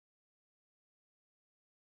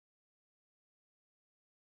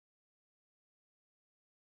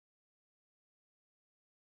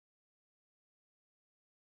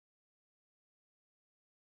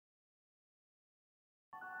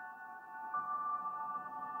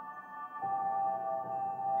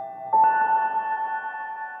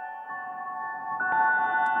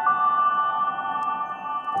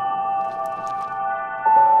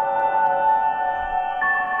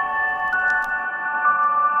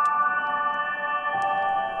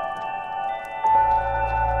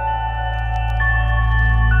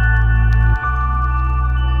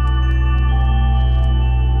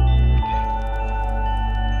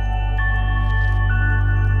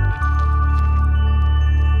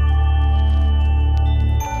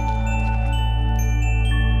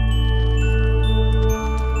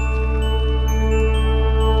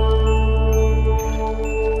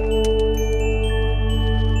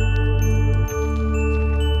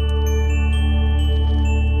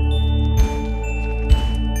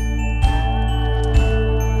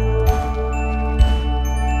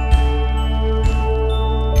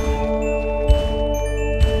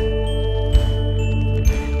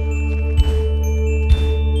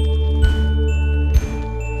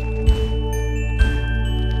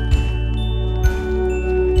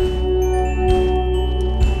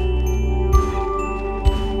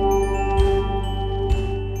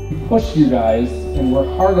push you guys and work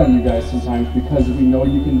hard on you guys sometimes because we know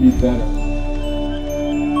you can be better.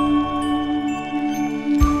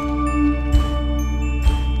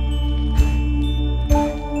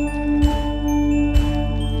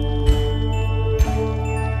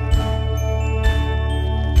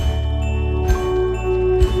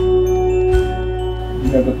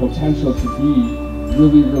 You have the potential to be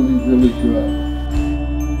really, really, really good.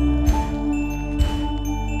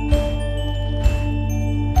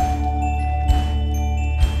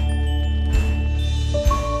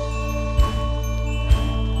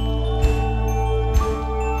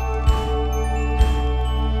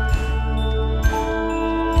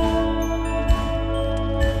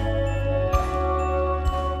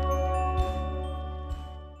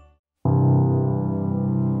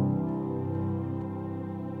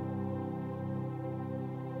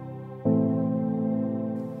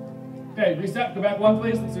 Okay, reset, go back one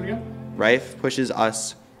please, let's do it again. Rife pushes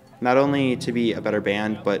us not only to be a better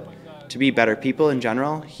band, but to be better people in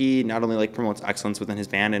general. He not only promotes excellence within his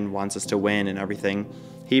band and wants us to win and everything,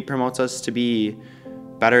 he promotes us to be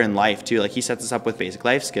better in life too. He sets us up with basic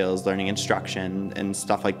life skills, learning instruction and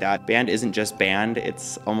stuff like that. Band isn't just band,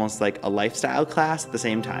 it's almost like a lifestyle class at the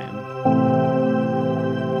same time.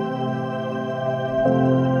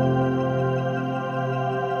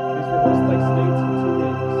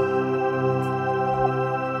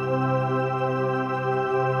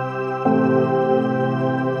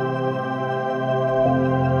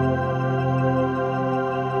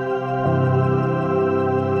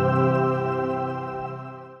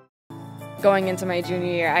 Going into my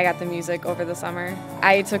junior year, I got the music over the summer.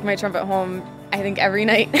 I took my trumpet home, I think, every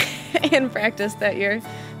night and practiced that year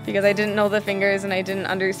because I didn't know the fingers and I didn't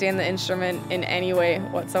understand the instrument in any way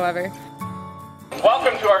whatsoever.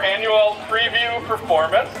 Welcome to our annual preview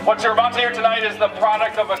performance. What you're about to hear tonight is the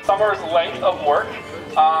product of a summer's length of work.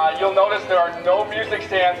 You'll notice there are no music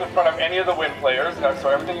stands in front of any of the wind players, so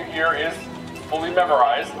everything you hear is fully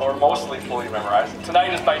memorized, or mostly fully memorized.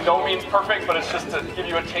 Tonight is by no means perfect, but it's just to give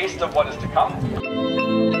you a taste of what is to come.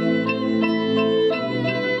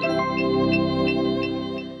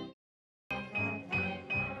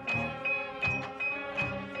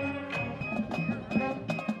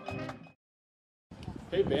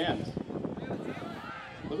 Hey band,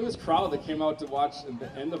 look at this crowd that came out to watch the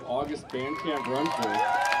end of August band camp run through.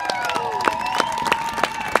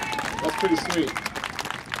 That's pretty sweet.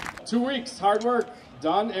 2 weeks, hard work,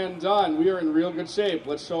 done and done. We are in real good shape.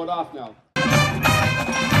 Let's show it off now.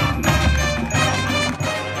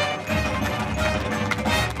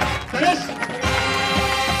 Finish!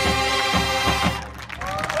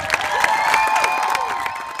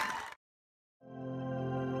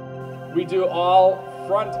 We do all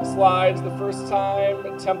front slides the first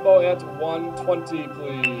time. Tempo at 120,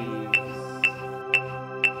 please.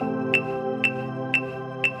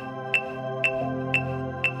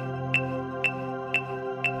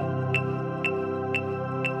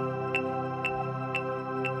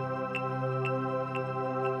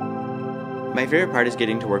 My favorite part is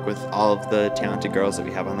getting to work with all of the talented girls that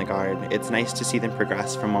we have on the Guard. It's nice to see them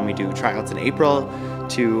progress from when we do tryouts in April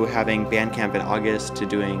to having band camp in August to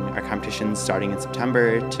doing our competitions starting in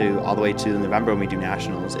September to all the way to November when we do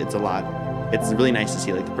nationals. It's a lot. It's really nice to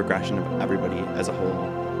see the progression of everybody as a whole.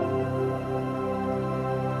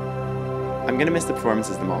 I'm gonna miss the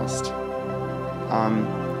performances the most.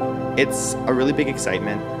 It's a really big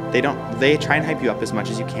excitement. They try and hype you up as much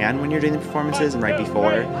as you can when you're doing the performances and right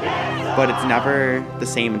before, but it's never the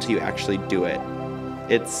same until you actually do it.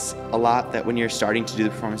 It's a lot that when you're starting to do the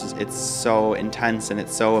performances, it's so intense and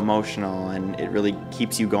it's so emotional and it really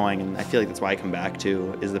keeps you going, and I feel like that's why I come back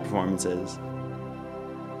to, is the performances.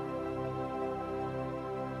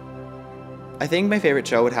 I think my favorite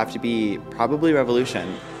show would have to be probably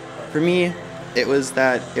Revolution. For me, it was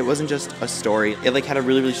that it wasn't just a story, it had a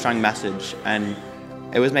really, really strong message, and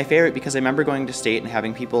it was my favorite because I remember going to state and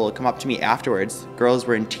having people come up to me afterwards. Girls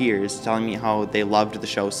were in tears telling me how they loved the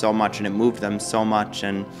show so much and it moved them so much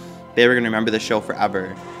and they were going to remember the show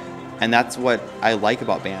forever. And that's what I like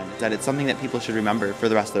about band, that it's something that people should remember for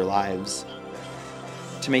the rest of their lives.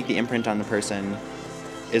 To make the imprint on the person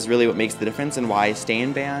is really what makes the difference and why I stay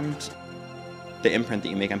in band, the imprint that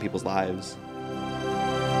you make on people's lives.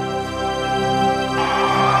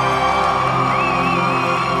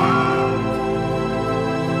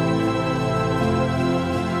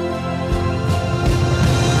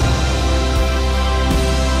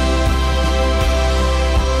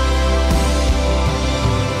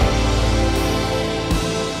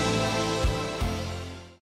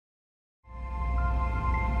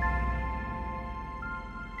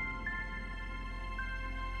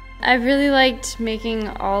 I've really liked making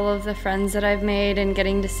all of the friends that I've made and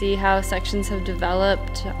getting to see how sections have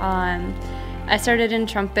developed. I started in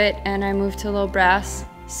trumpet and I moved to low brass,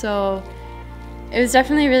 so it was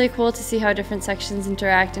definitely really cool to see how different sections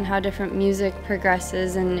interact and how different music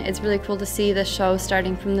progresses, and it's really cool to see the show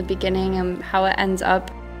starting from the beginning and how it ends up.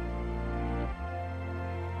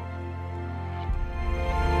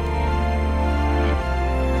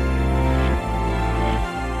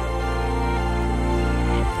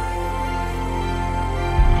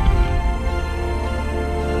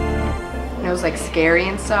 It was like scary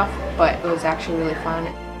and stuff, but it was actually really fun.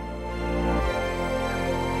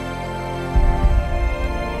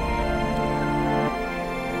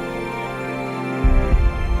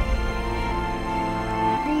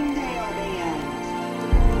 Greendale Band.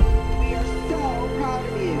 We are so proud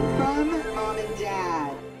of you from Mom and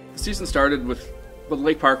Dad. The season started with,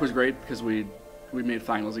 Lake Park was great because we made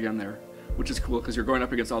finals again there, which is cool because you're going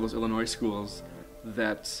up against all those Illinois schools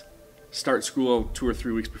that start school 2 or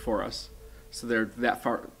 3 weeks before us. So they're that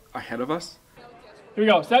far ahead of us. Here we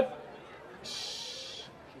go. Set.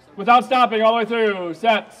 Without stopping all the way through.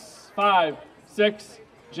 Sets. 5, 6.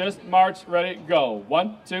 Just march. Ready. Go.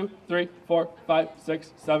 1, 2, 3, 4, 5,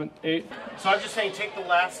 6, 7, 8. So I'm just saying, take the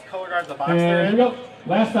last color guard of the box And there. here we go.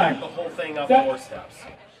 Last time. The whole thing up Set. 4 steps.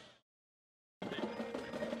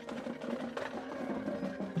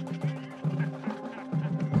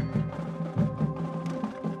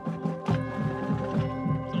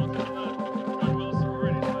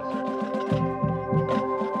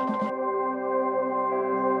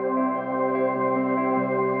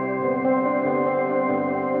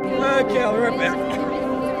 Okay, I'll be right back.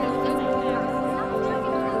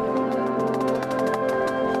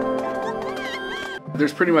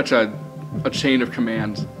 There's pretty much a chain of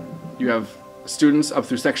command. You have students up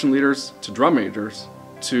through section leaders to drum majors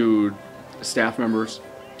to staff members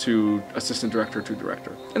to assistant director to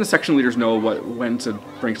director. And the section leaders know when to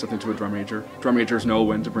bring something to a drum major. Drum majors know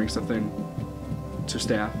when to bring something to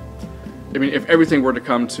staff. I mean, if everything were to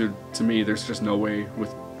come to me, there's just no way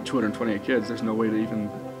with 228 kids, there's no way to even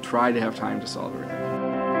try to have time to solve everything.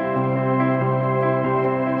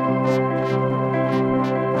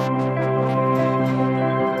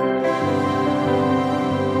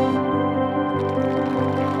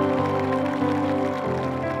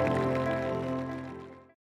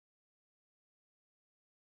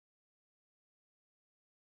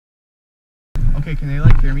 Okay, can they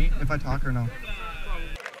like hear me if I talk or no? Here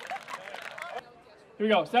we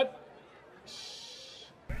go. Set.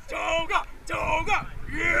 Toga! Toga!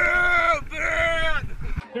 Yeah, man!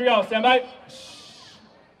 Here we go. Stand by.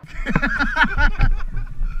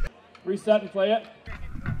 Reset and play it.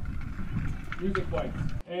 Music points.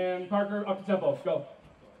 And Parker, up to tempo. Go.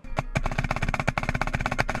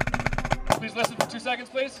 Please listen for 2 seconds,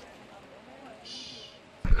 please.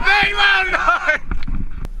 Bang, man!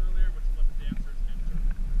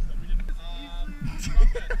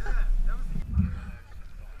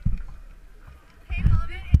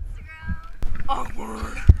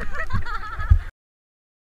 Awkward.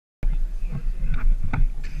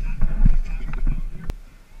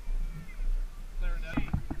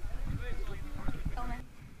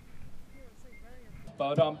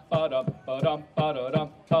 Ba-dum, ba-dum, ba-dum, ba-da-dum,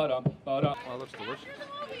 ba-dum, ba-dum. Oh, that's delicious.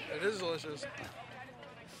 It is delicious.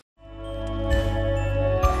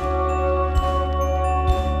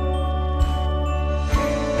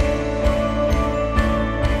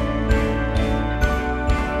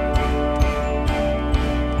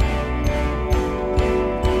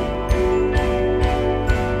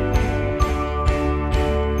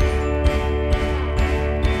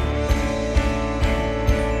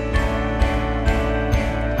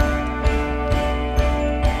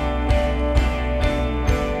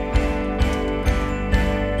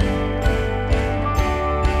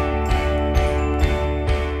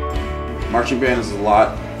 Marching band is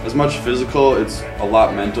as much physical, it's a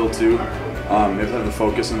lot mental too. You have to have the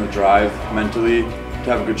focus and the drive mentally to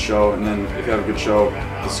have a good show, and then if you have a good show,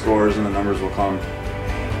 the scores and the numbers will come.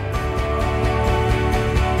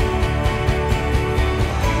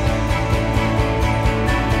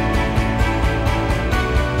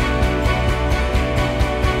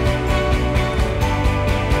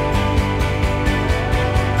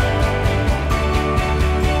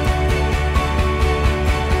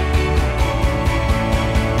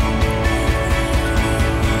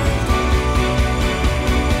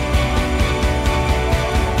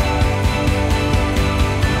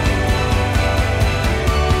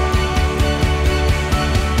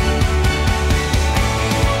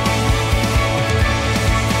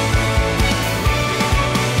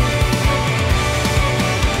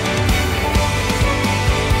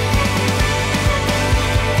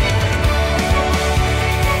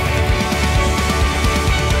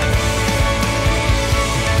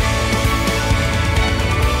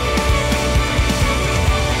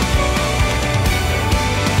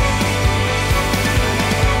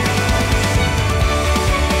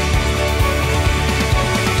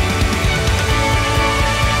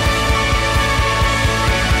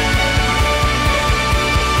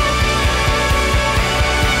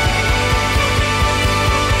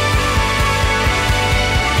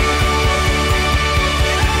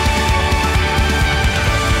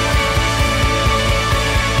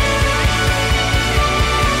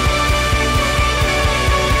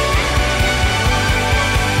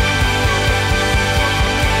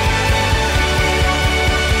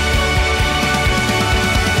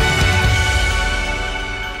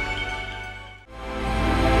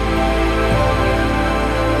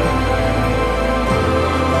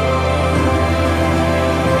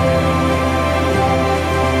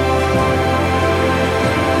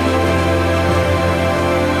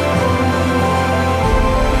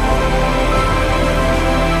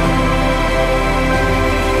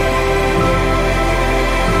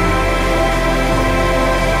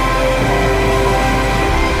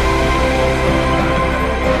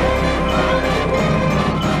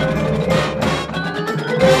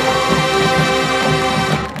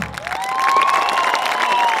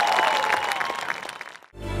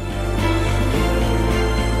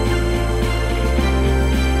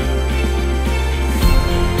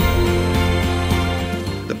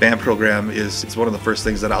 band program it's one of the first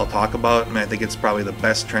things that I'll talk about. I mean, I think it's probably the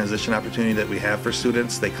best transition opportunity that we have for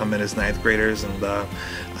students. They come in as 9th graders, and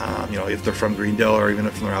you know, if they're from Greendale or even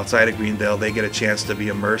if they're outside of Greendale, they get a chance to be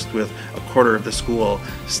immersed with a quarter of the school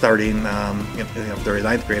starting, you know, if they're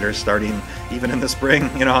 9th graders, starting even in the spring,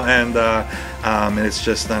 you know, and it's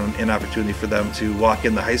just an opportunity for them to walk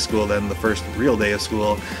into high school, then the first real day of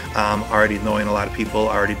school, already knowing a lot of people,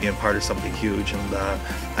 already being part of something huge. And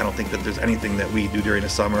I don't think that there's anything that we do during the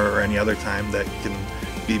summer or any other time that can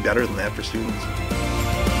be better than that for students.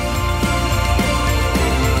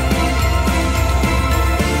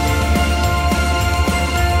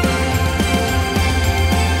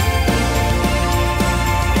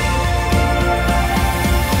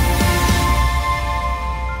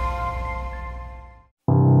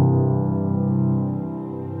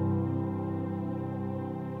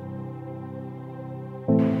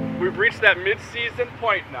 We've reached that mid-season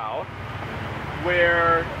point now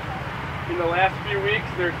where in the last few weeks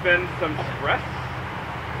there's been some stress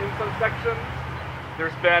in some sections.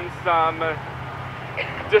 There's been some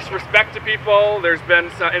disrespect to people. There's been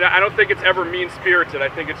some, and I don't think it's ever mean-spirited. I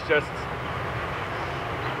think it's just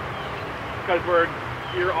because we're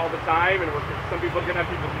here all the time and some people can have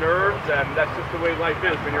people's nerves, and that's just the way life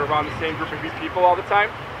is when you're around the same group of people all the time.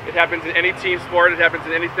 It happens in any team sport. It happens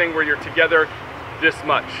in anything where you're together this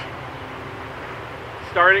much.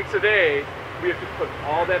 Starting today, we have to put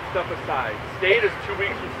all that stuff aside. State is 2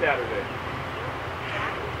 weeks from Saturday.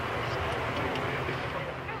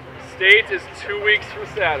 State is 2 weeks from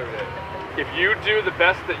Saturday. If you do the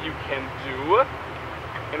best that you can do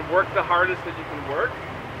and work the hardest that you can work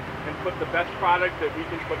and put the best product that we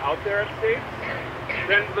can put out there at State,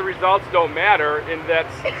 then the results don't matter in that,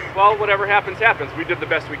 well, whatever happens, happens. We did the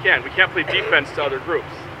best we can. We can't play defense to other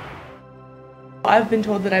groups. I've been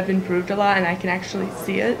told that I've improved a lot and I can actually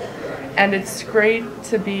see it, and it's great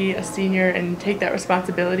to be a senior and take that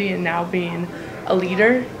responsibility, and now being a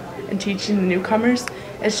leader and teaching the newcomers,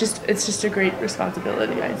 it's just a great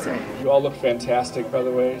responsibility, I'd say. You all look fantastic, by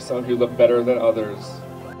the way. Some of you look better than others.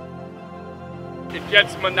 It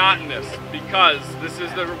gets monotonous because this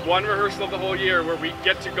is the one rehearsal of the whole year where we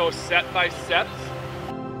get to go set by set.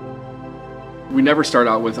 We never start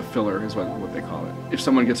out with a filler, is what they call it. If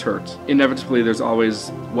someone gets hurt, inevitably there's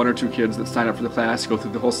always 1 or 2 kids that sign up for the class, go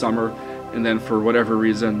through the whole summer, and then for whatever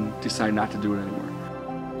reason decide not to do it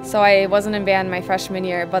anymore. So I wasn't in band my freshman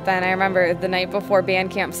year, but then I remember the night before band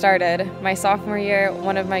camp started, my sophomore year,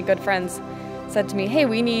 one of my good friends said to me, "Hey,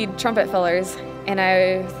 we need trumpet fillers." And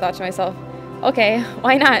I thought to myself, okay,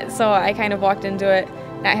 why not? So I kind of walked into it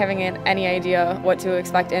not having any idea what to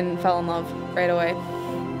expect and fell in love right away,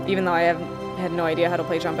 even though I had no idea how to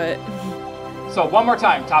play trumpet. So one more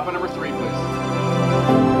time, top of number 3, please.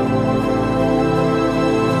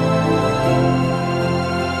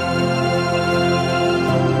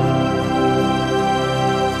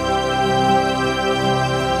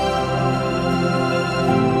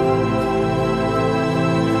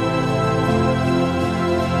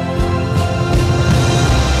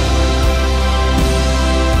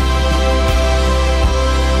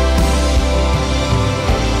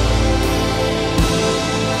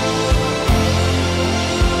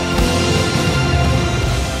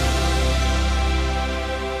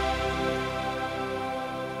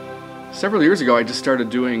 Several years ago, I just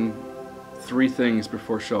started doing 3 things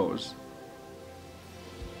before shows.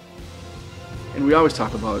 And we always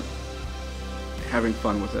talk about having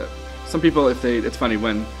fun with it. Some people, it's funny,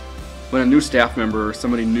 when a new staff member or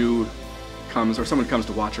somebody new comes, or someone comes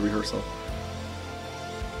to watch a rehearsal,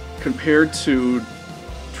 compared to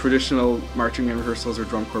traditional marching band rehearsals or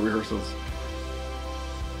drum corps rehearsals,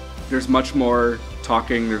 there's much more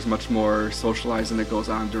talking, there's much more socializing that goes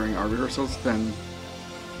on during our rehearsals than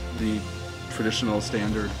the traditional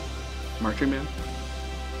standard marching band.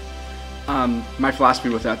 My philosophy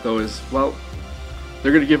with that, though, is, well,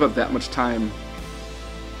 they're going to give up that much time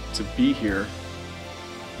to be here.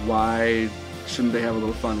 Why shouldn't they have a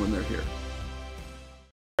little fun when they're here?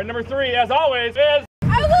 Number 3, as always, is...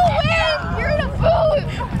 I will win! You're the food!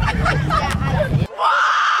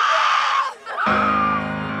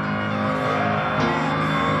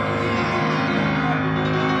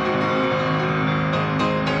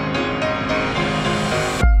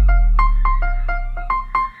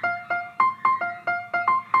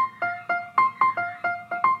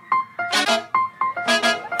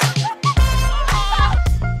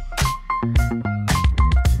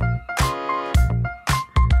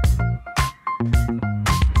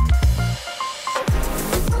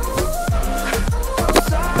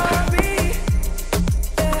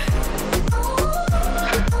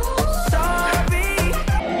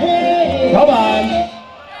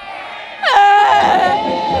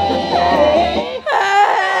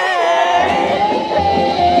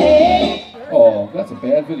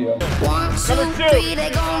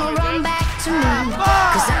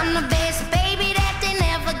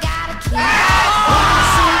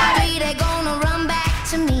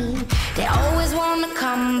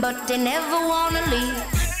 they never wanna leave.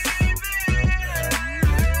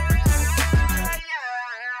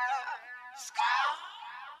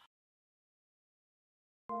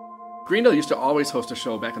 Greendale used to always host a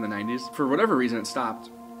show back in the 90s. For whatever reason, it stopped.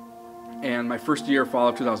 And my first year, fall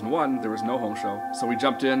of 2001, there was no home show. So we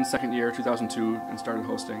jumped in second year, 2002, and started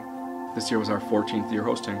hosting. This year was our 14th year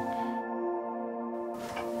hosting.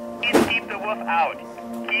 Keep the wolf out.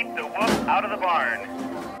 Keep the wolf out of the barn.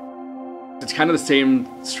 It's kind of the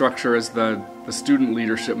same structure as the student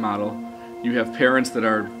leadership model. You have parents that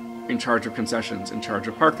are in charge of concessions, in charge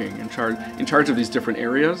of parking, in charge of these different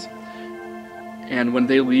areas. And when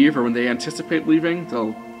they leave or when they anticipate leaving,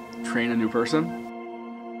 they'll train a new person.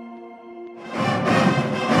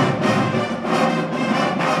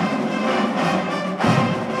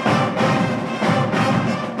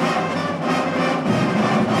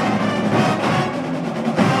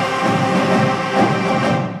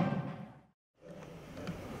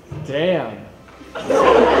 Damn.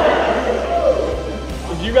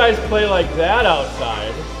 Did you guys play like that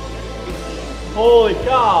outside? Holy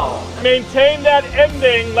cow. Maintain that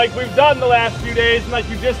ending like we've done the last few days and like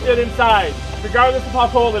you just did inside, regardless of how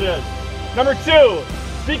cold it is. Number two,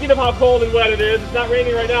 speaking of how cold and wet it is, it's not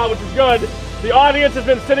raining right now, which is good. The audience has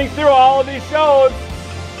been sitting through all of these shows,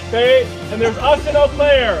 okay? And there's us in Eau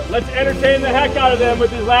Claire. Let's entertain the heck out of them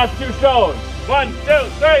with these last two shows. 1, 2, 3.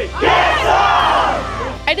 Yes,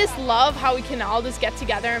 I just love how we can all just get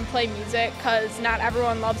together and play music, because not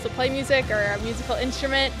everyone loves to play music or a musical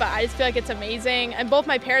instrument, but I just feel like it's amazing. And both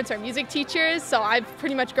my parents are music teachers, so I've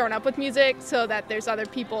pretty much grown up with music, so that there's other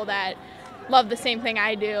people that love the same thing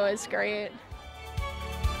I do is great.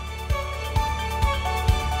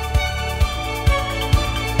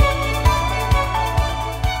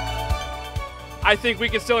 I think we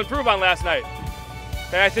can still improve on last night.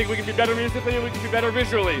 Okay, I think we can be better musically and we can be better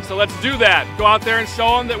visually. So let's do that. Go out there and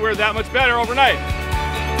show them that we're that much better overnight.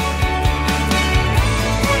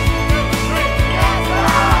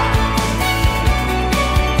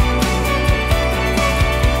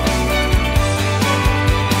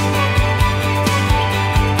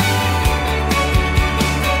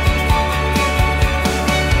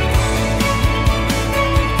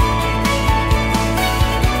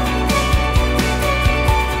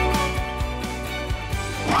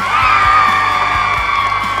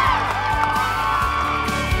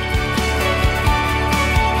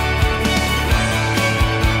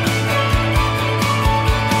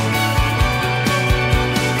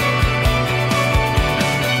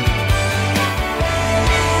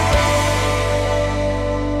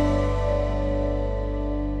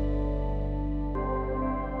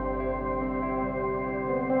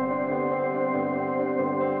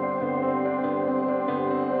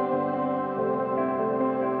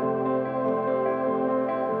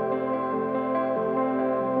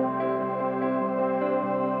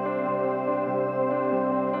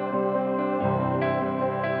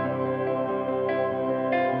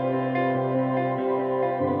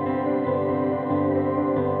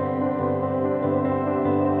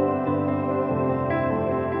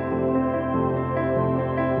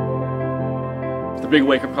 The big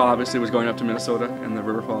wake-up call obviously was going up to Minnesota and the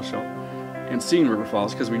River Falls show and seeing River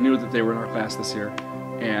Falls, because we knew that they were in our class this year,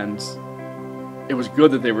 and it was good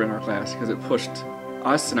that they were in our class because it pushed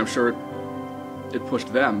us, and I'm sure it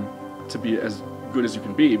pushed them to be as good as you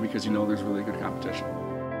can be, because you know there's really good competition.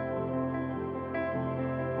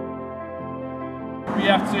 We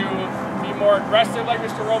have to be more aggressive, like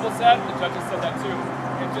Mr. Robles said. The judges said that too.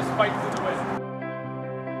 And just fight through the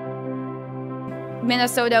wind.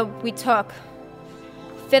 Minnesota, we took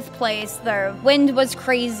 5th place. The wind was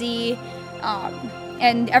crazy,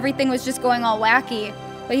 and everything was just going all wacky.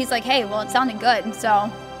 But he's like, hey, well, it sounded good, so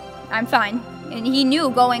I'm fine. And he knew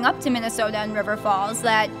going up to Minnesota and River Falls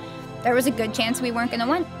that there was a good chance we weren't going to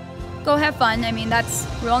win. Go have fun. I mean, that's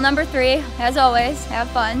rule number 3, as always, have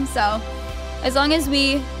fun. So as long as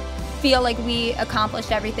we feel like we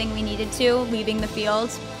accomplished everything we needed to leaving the field,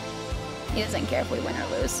 he doesn't care if we win or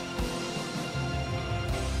lose.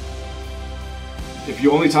 If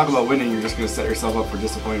you only talk about winning, you're just going to set yourself up for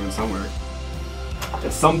disappointment somewhere.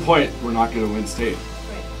 At some point, we're not going to win state,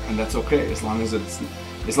 and that's okay, as long as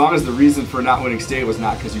the reason for not winning state was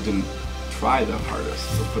not because you didn't try the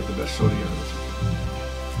hardest, so put the best show together.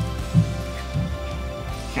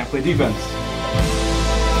 Can't play defense.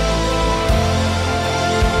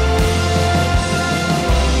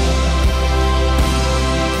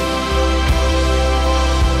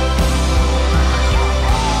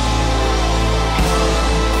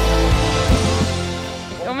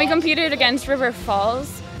 When we competed against River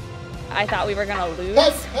Falls, I thought we were gonna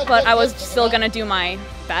lose, but I was still gonna do my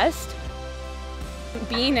best.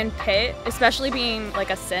 Being in pit, especially being like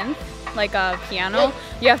a synth, like a piano,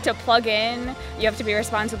 you have to plug in, you have to be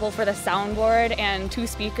responsible for the soundboard and 2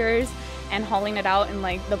 speakers and hauling it out in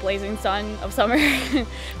like the blazing sun of summer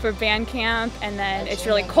for band camp, and then it's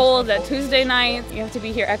really cold that Tuesday night. You have to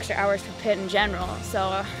be here extra hours for pit in general, so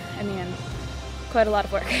I mean, quite a lot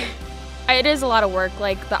of work. It is a lot of work,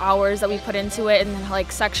 like the hours that we put into it, and then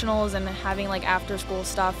like sectionals and having like after school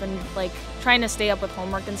stuff and like trying to stay up with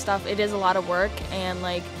homework and stuff. It is a lot of work, and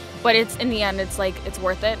like, but it's in the end, it's like, it's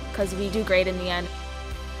worth it because we do great in the end.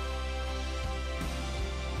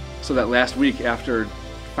 So that last week after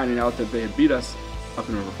finding out that they had beat us up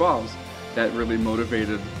in River Falls, that really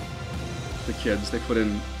motivated the kids. They put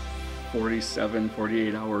in 47,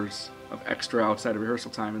 48 hours of extra outside of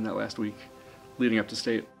rehearsal time in that last week leading up to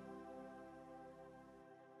state.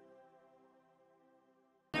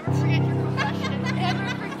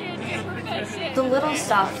 The little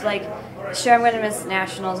stuff, like, sure, I'm going to miss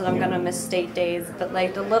nationals and I'm going to miss state days, but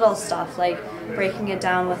like the little stuff, like breaking it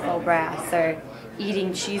down with full brass or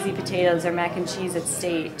eating cheesy potatoes or mac and cheese at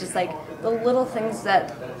state, just like the little things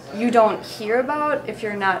that you don't hear about if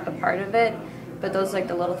you're not a part of it, but those are like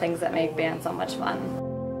the little things that make band so much fun.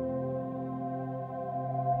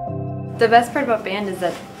 The best part about band is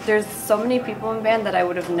that there's so many people in band that I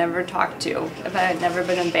would have never talked to if I had never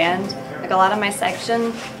been in band. Like a lot of my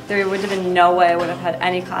section, there would have been no way I would have had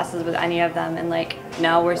any classes with any of them, and like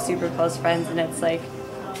now we're super close friends, and it's like,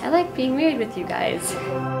 I like being married with you guys.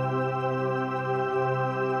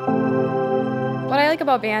 What I like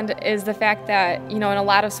about band is the fact that, you know, in a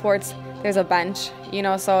lot of sports there's a bench, you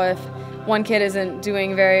know, so if one kid isn't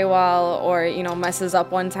doing very well or, you know, messes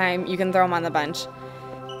up one time, you can throw them on the bench.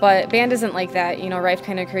 But band isn't like that. You know, Rife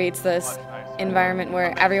kind of creates this environment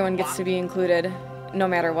where everyone gets to be included no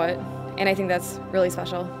matter what. And I think that's really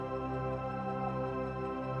special.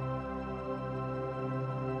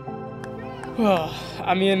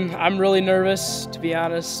 I mean, I'm really nervous, to be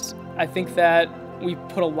honest. I think that we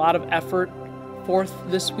put a lot of effort forth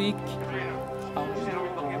this week.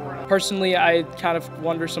 Personally, I kind of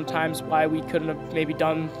wonder sometimes why we couldn't have maybe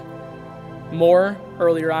done more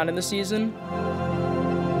earlier on in the season.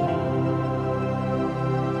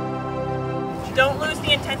 Don't lose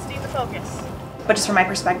the intensity and the focus. But just from my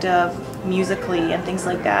perspective, musically and things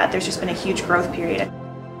like that, there's just been a huge growth period.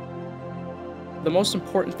 The most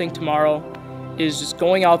important thing tomorrow is just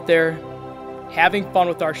going out there, having fun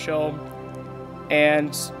with our show,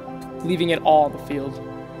 and leaving it all on the field.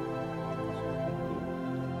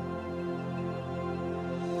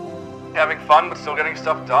 Having fun, but still getting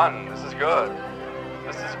stuff done. This is good.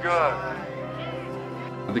 This is good.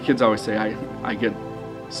 The kids always say I get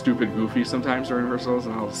stupid goofy sometimes during rehearsals,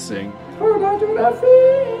 and I'll sing.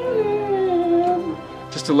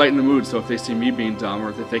 Just to lighten the mood, so if they see me being dumb,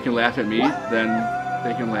 or if they can laugh at me, then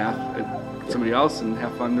they can laugh at somebody else and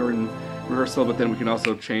have fun during rehearsal, but then we can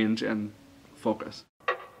also change and focus.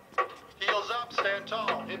 Heels up, stand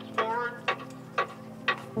tall, hips forward.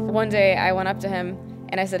 One day I went up to him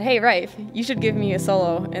and I said, "Hey, Rife, you should give me a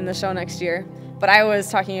solo in the show next year." But I was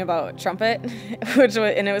talking about trumpet,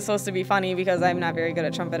 and it was supposed to be funny because I'm not very good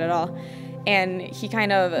at trumpet at all. And he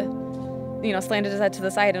kind of, you know, slanted his head to the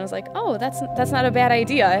side and was like, "Oh, that's not a bad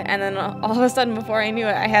idea." And then all of a sudden, before I knew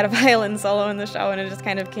it, I had a violin solo in the show, and it just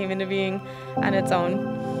kind of came into being on its own.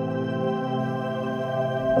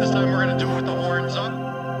 This time we're going to do it with the horns up.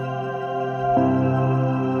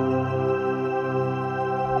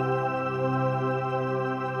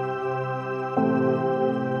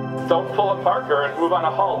 Don't pull a Parker and move on a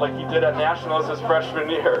halt like you did at Nationals his freshman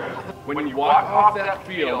year. When you walk off that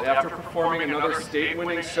field after performing another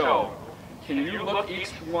state-winning show, can you look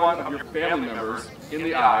each one of your family members in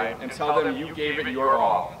the eye and tell them you gave it your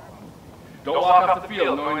all? Don't walk off the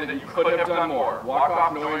field knowing that you could have done more. Walk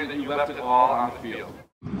off knowing that you left it all on the field.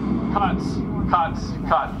 Cuts, cuts,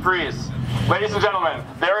 cut, freeze. Ladies and gentlemen,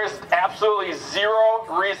 there is absolutely zero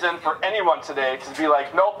reason for anyone today to be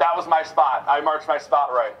like, nope, that was my spot. I marched my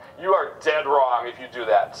spot right. You are dead wrong if you do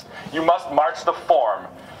that. You must march the form.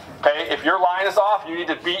 Okay, if your line is off, you need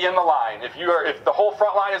to be in the line. If the whole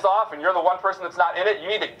front line is off and you're the one person that's not in it, you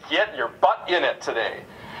need to get your butt in it today.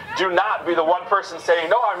 Do not be the one person saying,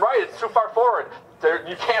 no, I'm right, it's too far forward.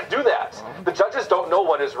 You can't do that. The judges don't know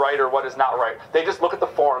what is right or what is not right. They just look at the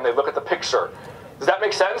form, they look at the picture. Does that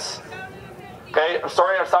make sense? Okay, I'm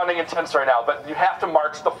sorry I'm sounding intense right now, but you have to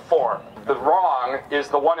march the form. The wrong is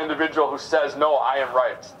the one individual who says, no, I am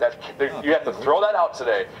right. You have to throw that out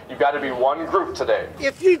today. You've got to be one group today.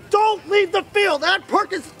 If you don't leave the field at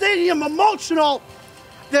Perkins Stadium emotional,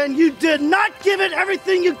 then you did not give it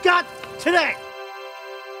everything you got today.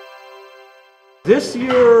 This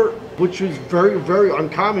year, which was very, very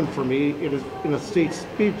uncommon for me in a state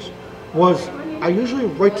speech, was I usually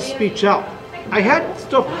write the speech out. I had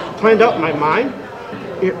stuff planned out in my mind.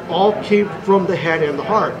 It all came from the head and the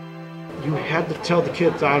heart. You had to tell the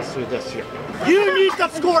kids honestly this year. You need to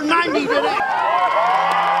score 90 today!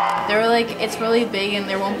 They were like, it's really big and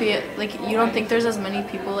there won't be, like, you don't think there's as many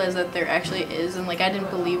people as that there actually is, and like I didn't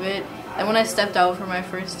believe it. And when I stepped out for my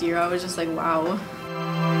first year, I was just like, wow.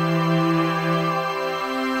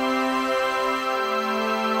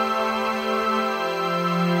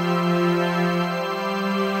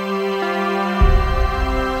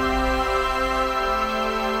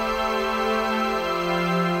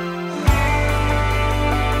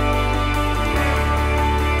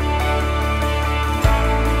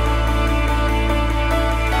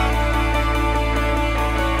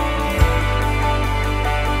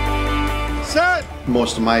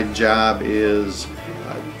 Most of my job is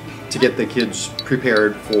to get the kids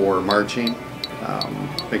prepared for marching,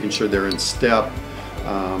 making sure they're in step,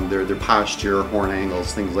 their posture, horn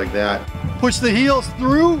angles, things like that. Push the heels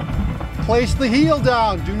through, place the heel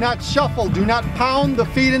down, do not shuffle, do not pound the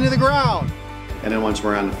feet into the ground. And then once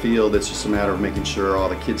we're on the field, it's just a matter of making sure all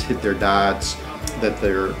the kids hit their dots, that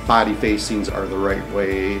their body facings are the right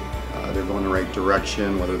way, they're going the right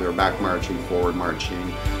direction, whether they're back marching, forward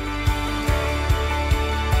marching.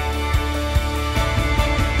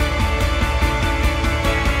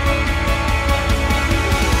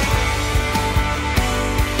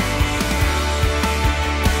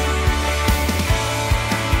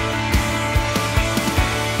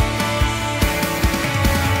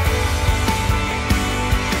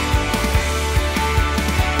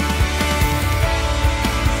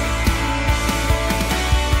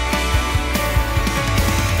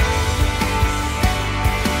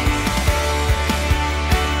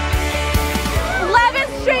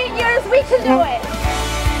 We can do it!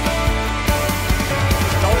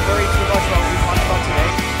 Don't worry too much about what we talked about today.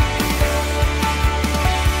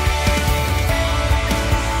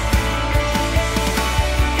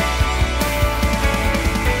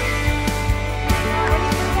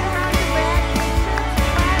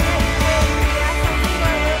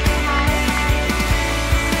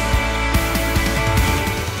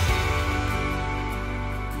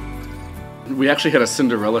 We actually had a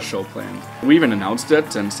Cinderella show planned. We even announced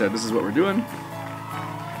it and said this is what we're doing.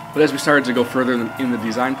 But as we started to go further in the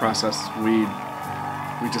design process, we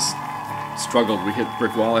just struggled. We hit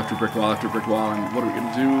brick wall after brick wall after brick wall, and what are we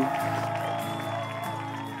going to do?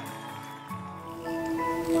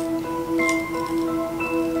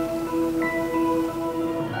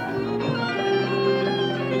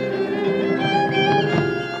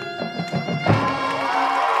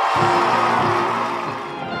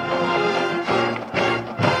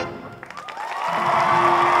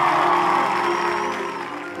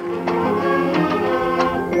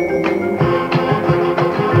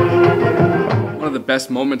 Best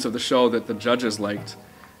moments of the show that the judges liked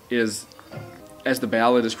is as the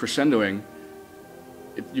ballad is crescendoing,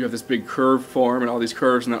 you have this big curve form and all these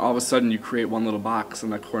curves, and then all of a sudden you create one little box in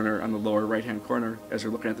that corner on the lower right hand corner as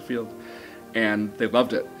you're looking at the field, and they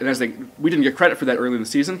loved it. And as we didn't get credit for that early in the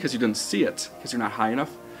season because you didn't see it because you're not high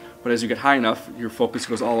enough, but as you get high enough your focus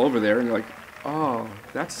goes all over there and you're like, oh,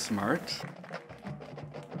 that's smart.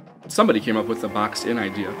 Somebody came up with the boxed in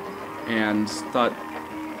idea and thought,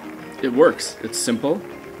 it works. It's simple.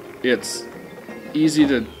 It's easy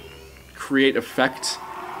to create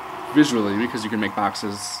visually because you can make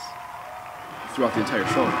boxes throughout the entire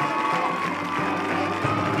show.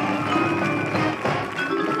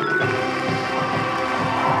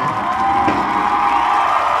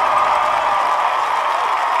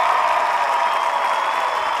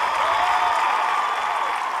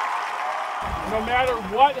 No matter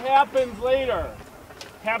what happens later,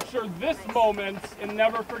 capture this moment and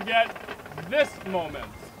never forget this moment.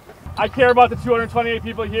 I care about the 228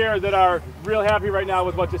 people here that are real happy right now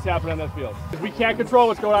with what just happened on this field. We can't control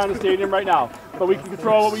what's going on in the stadium right now, but we can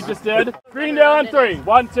control what we just did. Greendale on 3.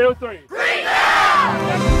 1, 2, 3. Greendale!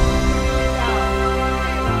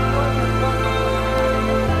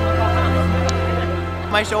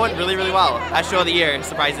 My show went really, really well. Best show of the year,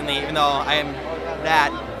 surprisingly, even though I am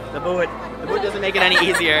that. The boot doesn't make it any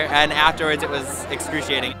easier, and afterwards it was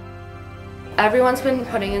excruciating. Everyone's been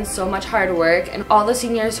putting in so much hard work, and all the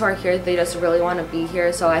seniors who are here, they just really want to be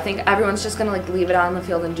here, so I think everyone's just going to leave it on the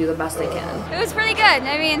field and do the best they can. It was pretty good.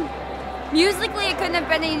 I mean, musically it couldn't have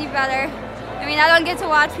been any better. I mean, I don't get to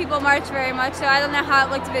watch people march very much, so I don't know how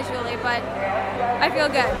it looked visually, but I feel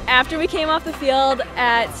good. After we came off the field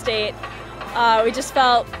at State, we just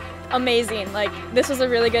felt amazing. Like, this was a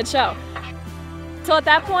really good show. So at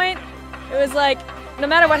that point, It was like, no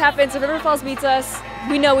matter what happens, if River Falls beats us,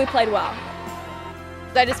 we know we played well.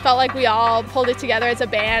 I just felt like we all pulled it together as a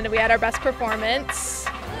band and we had our best performance,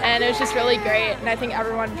 and it was just really great, and I think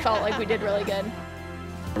everyone felt like we did really good.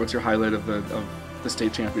 What's your highlight of the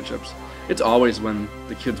state championships? It's always when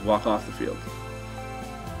the kids walk off the field.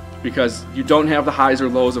 Because you don't have the highs or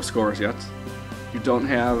lows of scores yet. You don't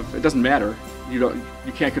have, it doesn't matter. You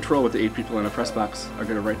can't control what the 8 people in a press box are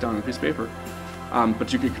going to write down on a piece of paper.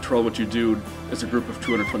 But you can control what you do as a group of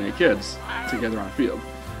 228 kids together on a field.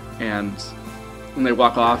 And when they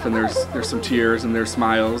walk off and there's some tears and there's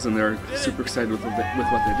smiles and they're super excited with what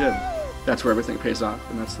they did, that's where everything pays off,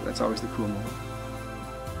 and that's always the cool moment.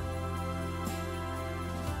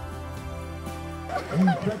 In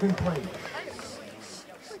second place,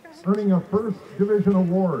 earning a first division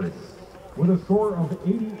award with a score of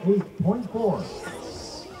 88.4.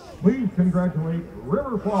 Please congratulate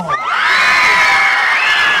River Falls,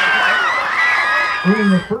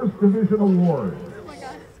 earning the first division award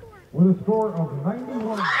with a score of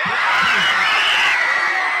 91.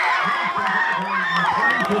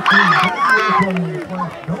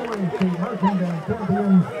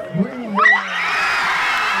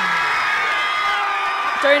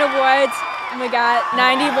 During awards, we got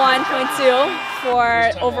 91.2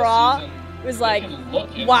 for overall. It was like,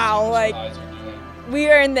 wow, like we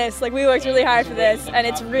earned this, like we worked really hard for this, and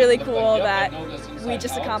it's really cool that we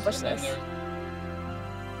just accomplished this.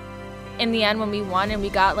 In the end, when we won and we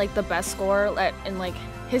got like the best score in like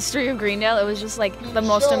history of Greendale, it was just like the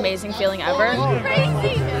most amazing feeling ever.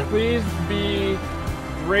 Please be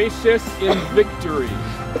gracious in victory.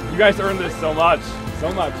 You guys earned this so much,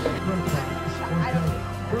 so much.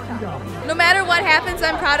 No matter what happens,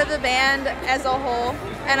 I'm proud of the band as a whole,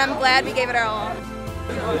 and I'm glad we gave it our all.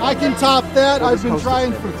 I can top that. I've been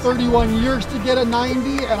trying for 31 years to get a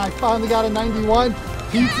 90, and I finally got a 91.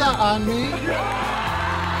 Pizza on me.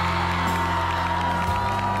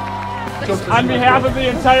 On behalf of the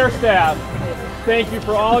entire staff, thank you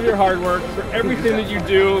for all of your hard work, for everything that you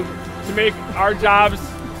do to make our jobs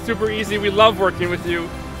super easy. We love working with you.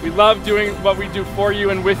 We love doing what we do for you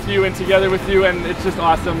and with you and together with you, and it's just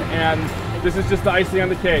awesome, and this is just the icing on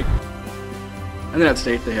the cake. And then at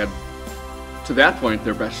state, they had, to that point,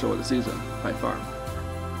 their best show of the season, by far.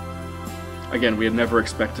 Again, we had never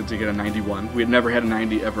expected to get a 91. We had never had a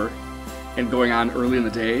 90 ever. And going on early in the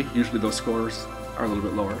day, usually those scores are a little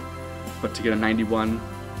bit lower. But to get a 91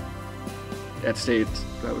 at state,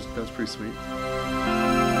 that was pretty sweet.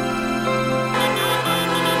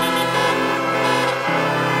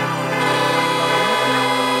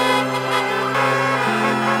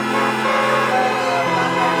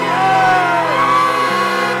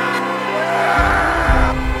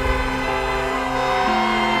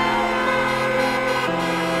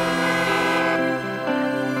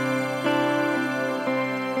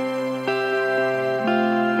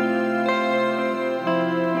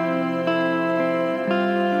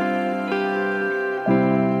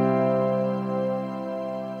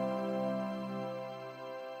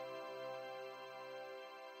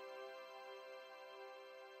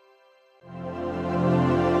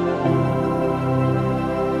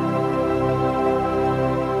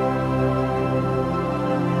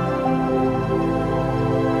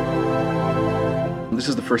 This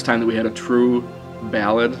is the first time that we had a true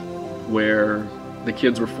ballad where the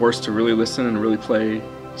kids were forced to really listen and really play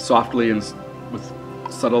softly and with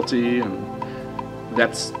subtlety, and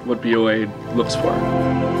that's what BOA looks for.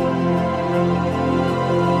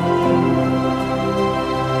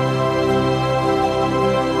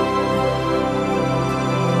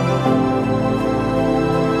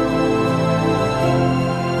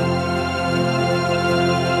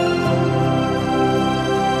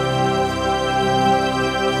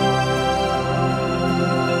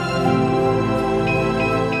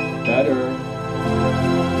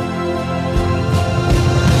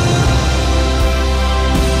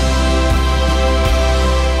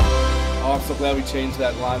 So glad we changed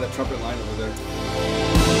that line, that trumpet line over there.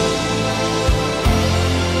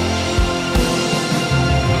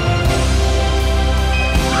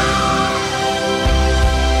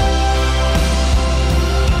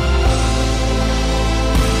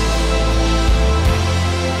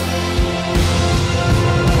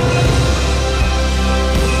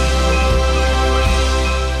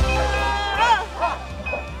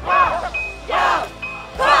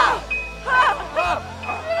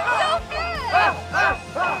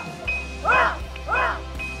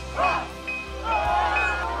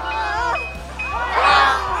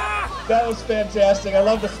 That was fantastic. I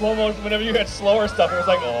love the slow motion. Whenever you had slower stuff, it was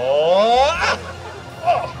like, oh,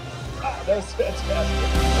 that was fantastic.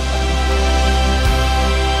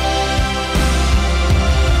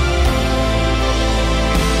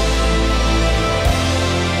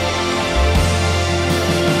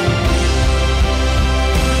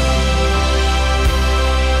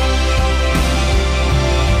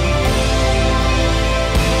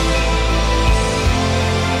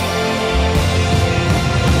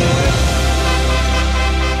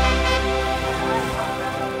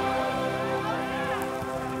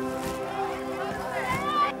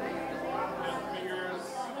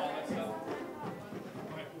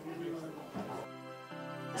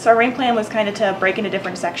 So our game plan was kind of to break into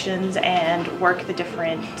different sections and work the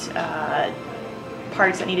different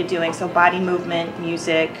parts that needed doing. So body movement,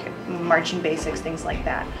 music, marching basics, things like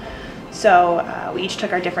that. So we each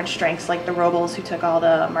took our different strengths, like the Robles, who took all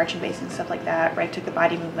the marching basics and stuff like that. Ray took the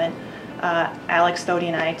body movement. Alex, Stody,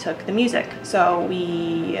 and I took the music. So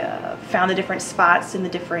we found the different spots in the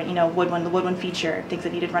different, the woodwind feature, things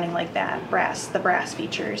that needed running like that, the brass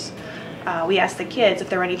features. We asked the kids if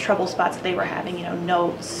there were any trouble spots that they were having,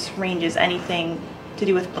 notes, ranges, anything to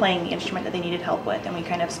do with playing the instrument that they needed help with. And we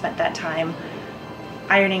kind of spent that time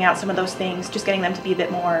ironing out some of those things, just getting them to be a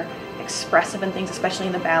bit more expressive and things, especially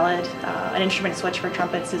in the ballad. An instrument switch for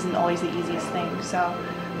trumpets isn't always the easiest thing. So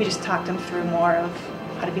we just talked them through more of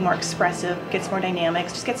how to be more expressive, get some more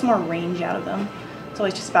dynamics, just get some more range out of them. It's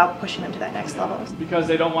always just about pushing them to that next level. Because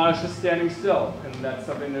they don't want us just standing still, and that's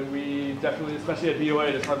something that we definitely, especially at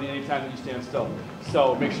BOA, there's hardly any time that you stand still.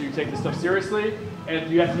 So make sure you take this stuff seriously, and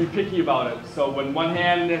you have to be picky about it. So when one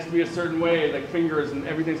hand has to be a certain way, like fingers and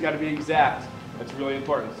everything's got to be exact, that's really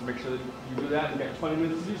important. So make sure that you do that, and you got 20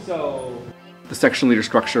 minutes to do so. The section leader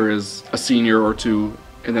structure is a senior or two,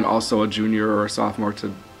 and then also a junior or a sophomore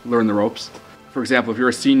to learn the ropes. For example, if you're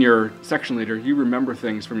a senior section leader, you remember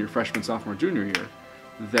things from your freshman, sophomore, junior year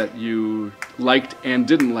that you liked and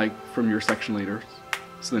didn't like from your section leaders.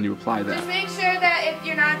 So then you apply that. Just make sure that if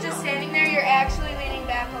you're not just standing there, you're actually leaning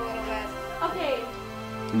back a little bit. Okay.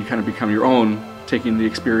 And you kind of become your own, taking the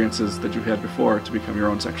experiences that you had before to become your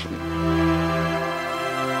own section leader.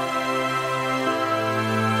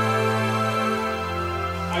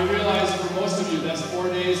 I realize for most of you that's 4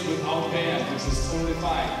 days without band, which is totally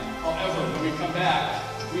fine. However, when we come back,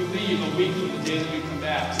 we leave a week from the day that we come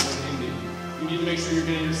back to work Indy. You need to make sure you're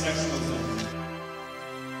getting your sectionals in.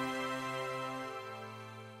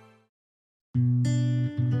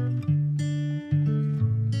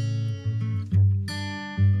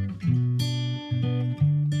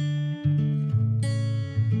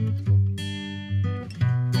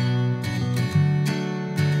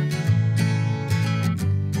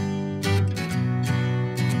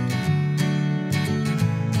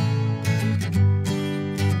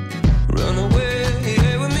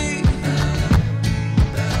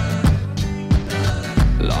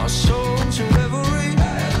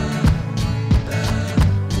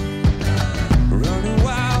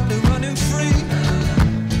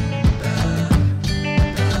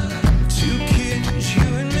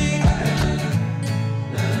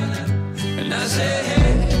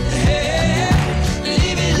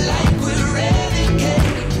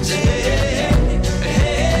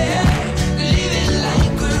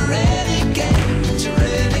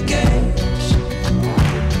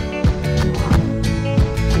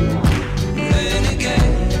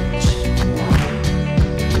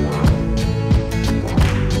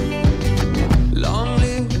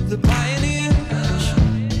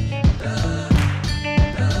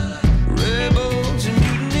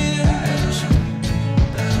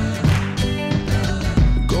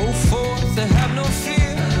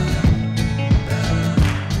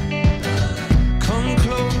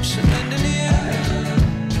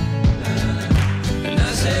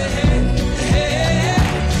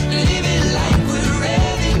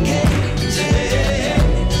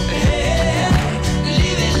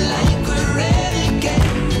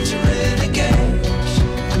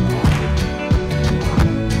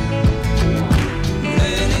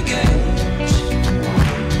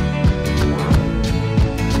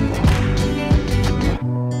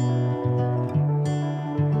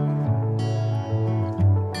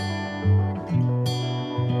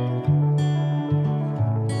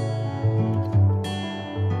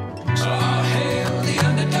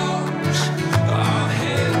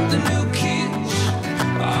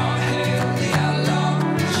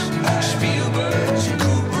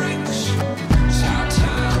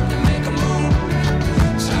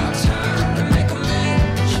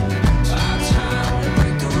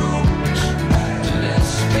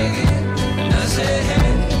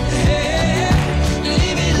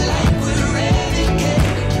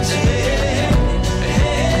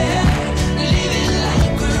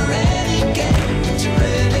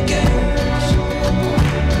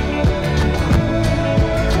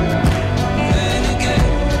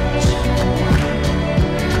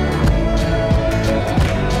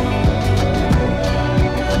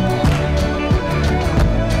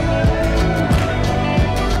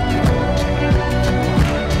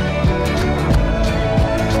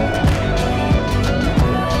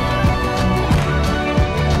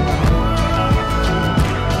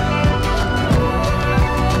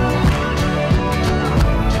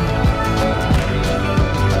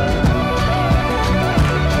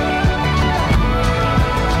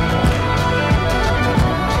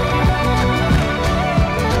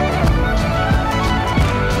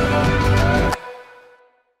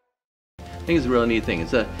 think it's a really neat thing.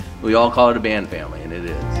 We all call it a band family, and it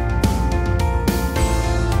is.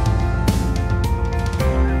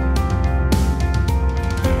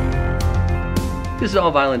 This is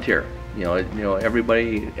all volunteer.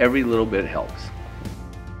 Everybody, every little bit helps.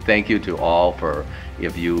 Thank you to all for,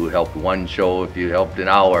 if you helped one show, if you helped an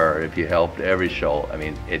hour, if you helped every show. I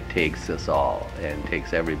mean, it takes us all and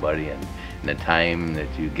takes everybody, and the time that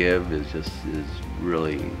you give is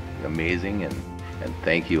really amazing, and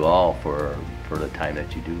thank you all for the time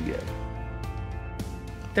that you do give.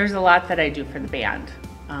 There's a lot that I do for the band.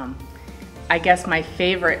 I guess my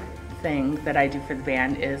favorite thing that I do for the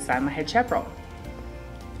band is I'm a head chaperone.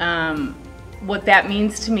 What that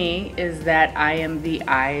means to me is that I am the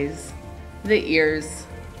eyes, the ears,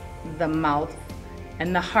 the mouth,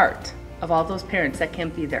 and the heart of all those parents that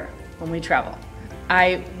can't be there when we travel.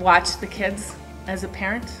 I watch the kids as a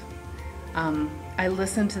parent. I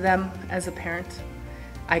listen to them as a parent.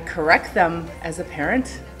 I correct them as a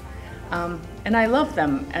parent. And I love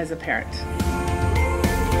them as a parent.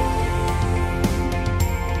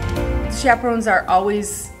 Chaperones are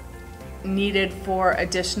always needed for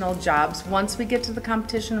additional jobs once we get to the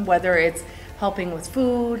competition, whether it's helping with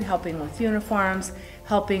food, helping with uniforms,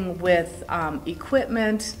 helping with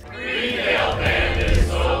equipment. Greendale Band is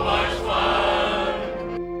so much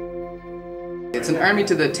fun! It's an Army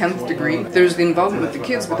to the 10th degree. There's the involvement with the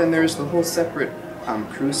kids, but then there's the whole separate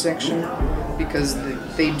crew section, because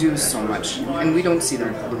they do so much and we don't see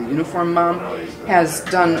them. The uniform mom has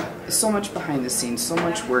done so much behind the scenes, so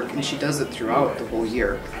much work, and she does it throughout the whole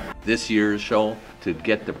year. This year's show, to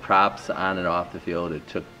get the props on and off the field, it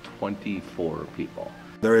took 24 people.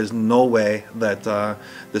 There is no way that the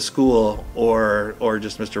school or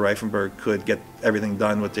just Mr. Reifenberg could get everything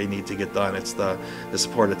done what they need to get done. It's the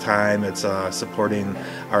support of time, it's supporting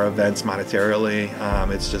our events monetarily.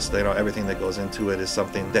 It's just, everything that goes into it is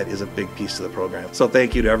something that is a big piece of the program. So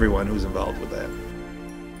thank you to everyone who's involved with that.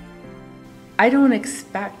 I don't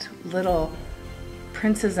expect little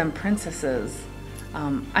princes and princesses.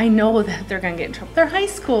 I know that they're going to get in trouble. They're high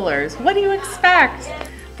schoolers. What do you expect?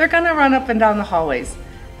 They're going to run up and down the hallways.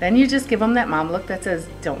 Then you just give them that mom look that says,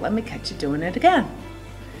 don't let me catch you doing it again.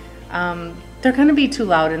 They're going to be too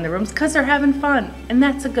loud in the rooms because they're having fun, and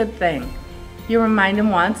that's a good thing. You remind them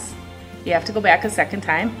once, you have to go back a second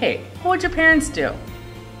time. Hey, what would your parents do?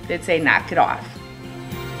 They'd say, knock it off.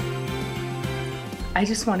 I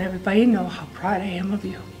just want everybody to know how proud I am of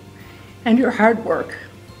you and your hard work.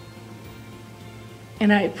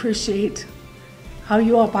 And I appreciate how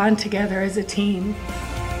you all bond together as a team.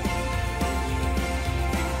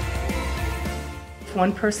 If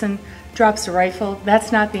one person drops a rifle,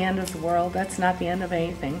 that's not the end of the world. That's not the end of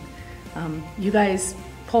anything. You guys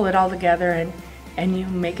pull it all together and you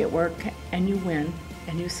make it work, and you win,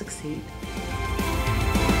 and you succeed.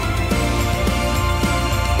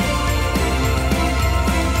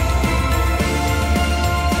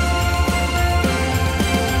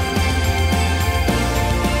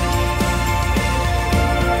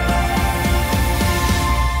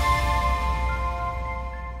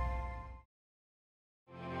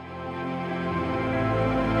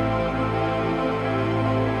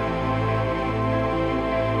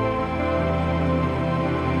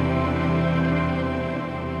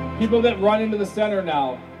 People that run into the center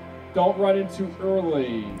now, don't run in too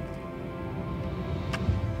early.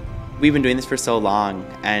 We've been doing this for so long,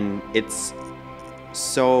 and it's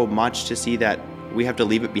so much to see that we have to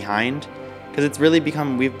leave it behind, because it's really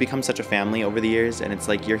we've become such a family over the years, and it's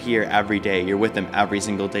like you're here every day, you're with them every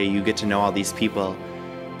single day, you get to know all these people,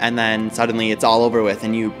 and then suddenly it's all over with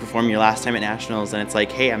and you perform your last time at Nationals and it's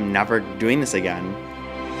like, hey, I'm never doing this again.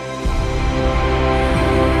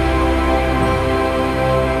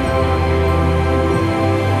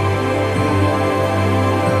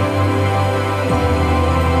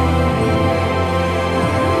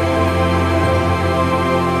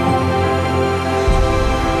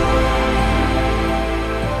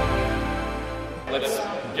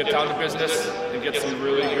 Get down to business and get some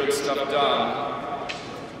really good stuff done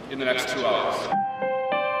in the next 2 hours.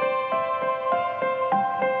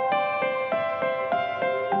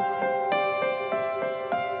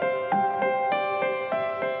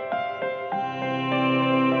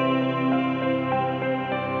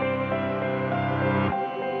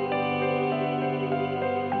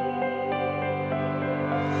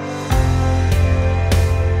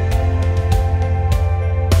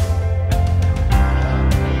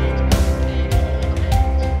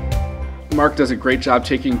 Mark does a great job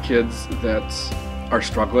taking kids that are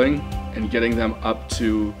struggling and getting them up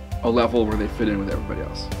to a level where they fit in with everybody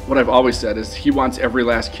else. What I've always said is he wants every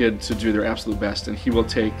last kid to do their absolute best, and he will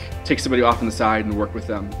take somebody off on the side and work with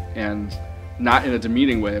them and not in a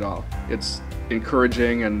demeaning way at all. It's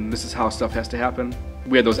encouraging, and this is how stuff has to happen.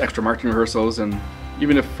 We had those extra marching rehearsals, and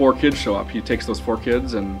even if 4 kids show up, he takes those 4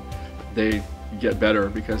 kids and they get better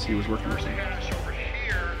because he was working with them.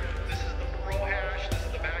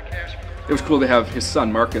 It was cool to have his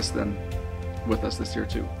son Marcus then with us this year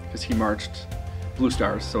too, because he marched Blue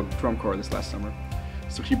Stars, so drum corps, this last summer.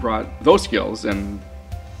 So he brought those skills and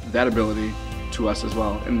that ability to us as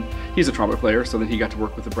well. And he's a trumpet player, so then he got to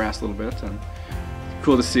work with the brass a little bit. And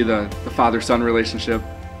cool to see the father-son relationship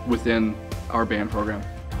within our band program.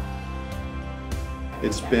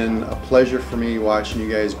 It's been a pleasure for me watching you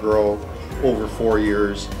guys grow over 4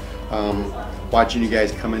 years, watching you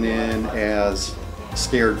guys coming in as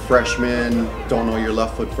scared freshmen, don't know your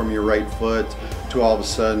left foot from your right foot, to all of a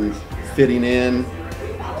sudden fitting in,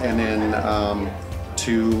 and then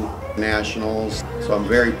to nationals. So I'm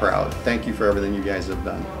very proud. Thank you for everything you guys have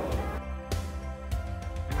done.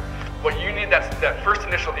 What you need that first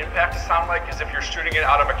initial impact to sound like is if you're shooting it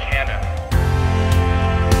out of a cannon.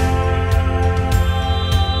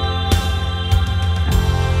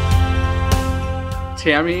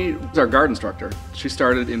 Tammy is our guard instructor. She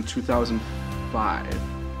started in 2005,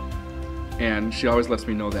 and she always lets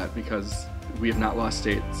me know that because we have not lost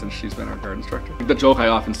state since she's been our guard instructor. The joke I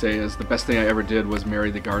often say is the best thing I ever did was marry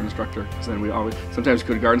the guard instructor, because then sometimes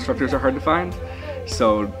good guard instructors are hard to find,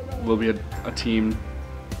 so we'll be a team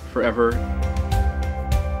forever.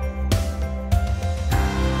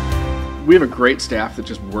 We have a great staff that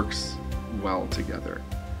just works well together,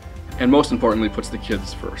 and most importantly puts the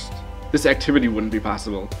kids first. This activity wouldn't be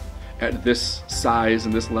possible at this size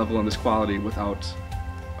and this level and this quality without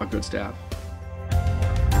a good staff.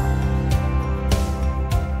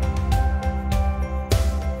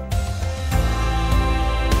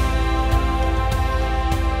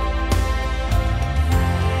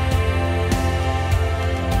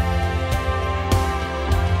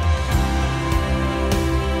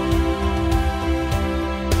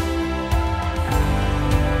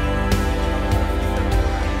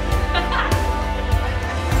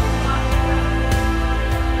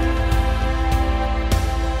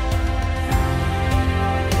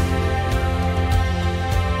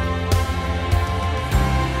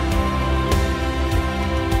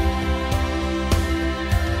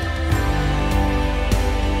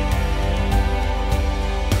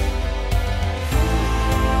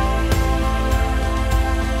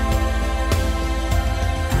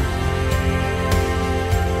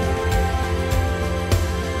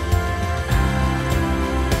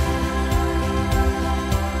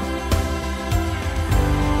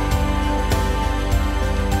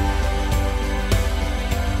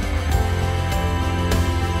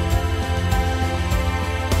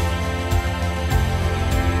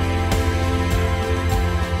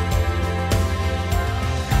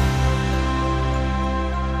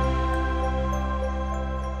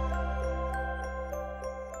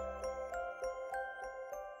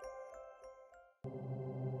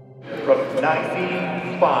 From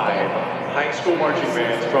 95 high school marching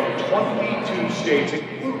bands from 22 states,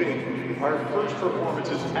 including our first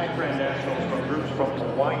performances at Grand Nationals from groups from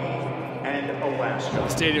Hawaii and Alaska. The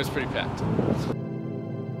stadium's pretty packed.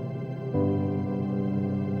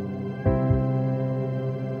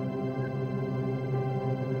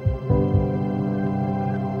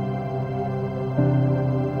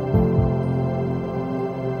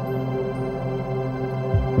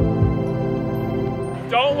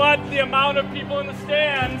 Don't let the amount of people in the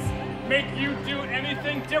stands make you do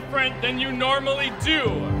anything different than you normally do.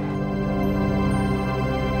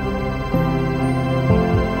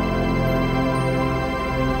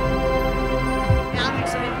 I'm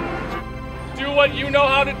excited. Do what you know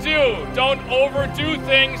how to do. Don't overdo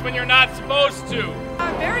things when you're not supposed to.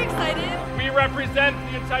 I'm very excited. We represent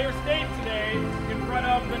the entire state today in front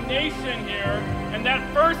of the nation here, and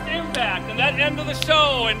that first impact and that end of the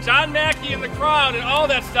show and John Mackey and the crowd and all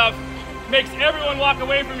that stuff makes everyone walk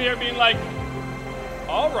away from here being like,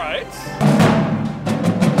 all right.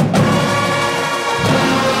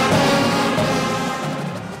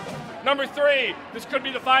 Number 3, this could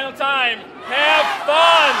be the final time. Have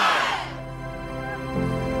fun!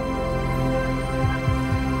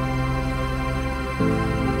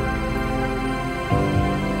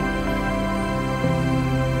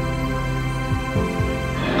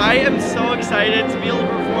 I am so excited to be able to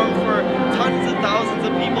perform for tons and thousands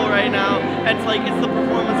of people right now. It's like, it's the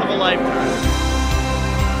performance of a lifetime.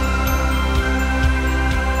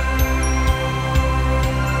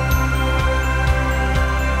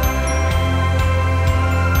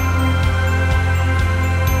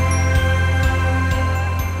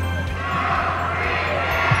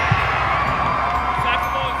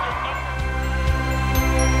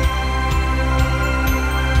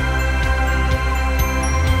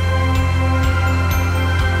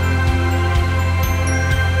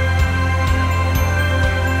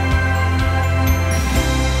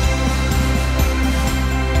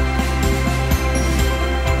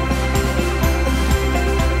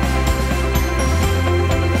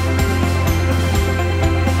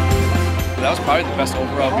 probably the best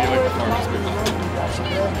overall viewing performance we've done.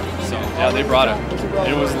 So yeah, they brought it.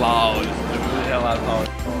 It was loud. It really had a lot of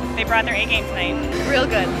power. They brought their A game tonight. Real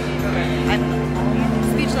good. I'm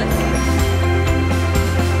speechless.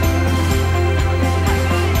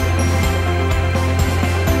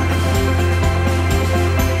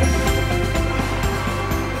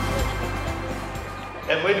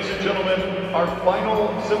 And ladies and gentlemen, our final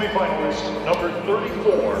semifinalist, number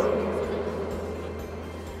 34,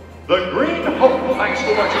 the Green Hope High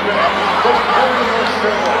School Marching Band from Greendale, North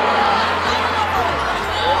Carolina.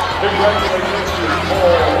 Congratulations to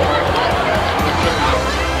Paul.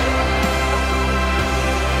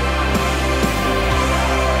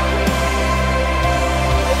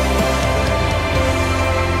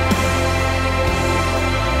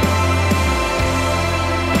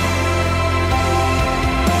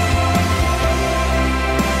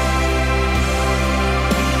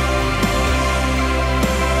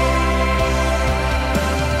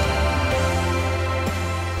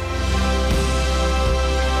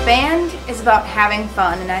 Band is about having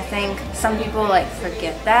fun, and I think some people like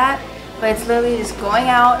forget that, but it's literally just going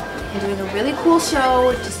out and doing a really cool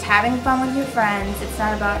show, just having fun with your friends. It's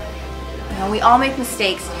not about, you know, we all make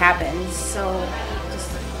mistakes, it happens, so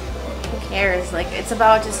just who cares? Like, it's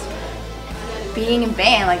about just being in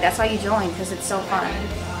band. Like, that's why you join, because it's so fun.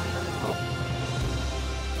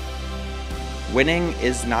 Winning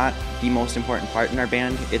is not the most important part in our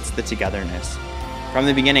band, it's the togetherness. From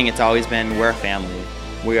the beginning, it's always been, we're a family.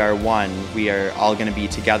 We are one. We are all going to be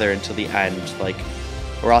together until the end. Like,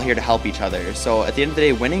 we're all here to help each other. So at the end of the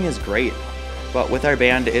day, winning is great. But with our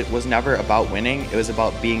band, it was never about winning. It was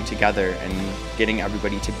about being together and getting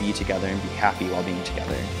everybody to be together and be happy while being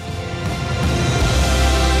together.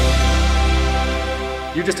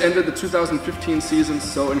 You just ended the 2015 season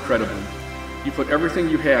so incredibly. You put everything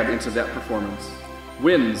you had into that performance.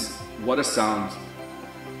 Winds, what a sound.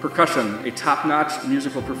 Percussion, a top-notch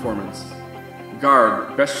musical performance.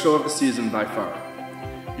 Guard, best show of the season by far.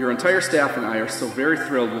 Your entire staff and I are so very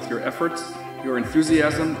thrilled with your efforts, your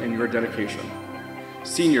enthusiasm, and your dedication.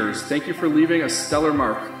 Seniors, thank you for leaving a stellar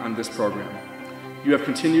mark on this program. You have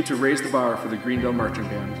continued to raise the bar for the Greendale Marching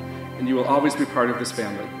Band, and you will always be part of this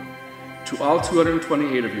family. To all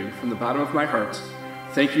 228 of you, from the bottom of my heart,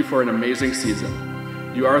 thank you for an amazing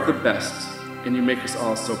season. You are the best, and you make us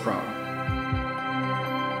all so proud.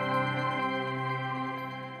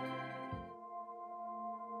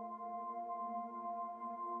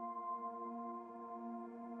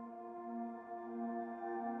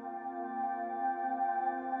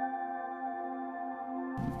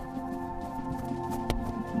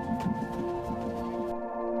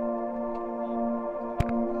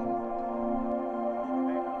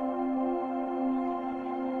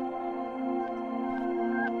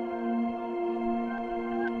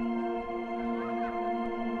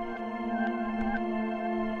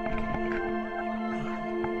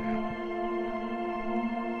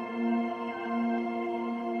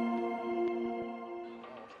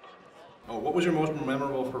 What was your most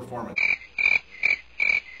memorable performance?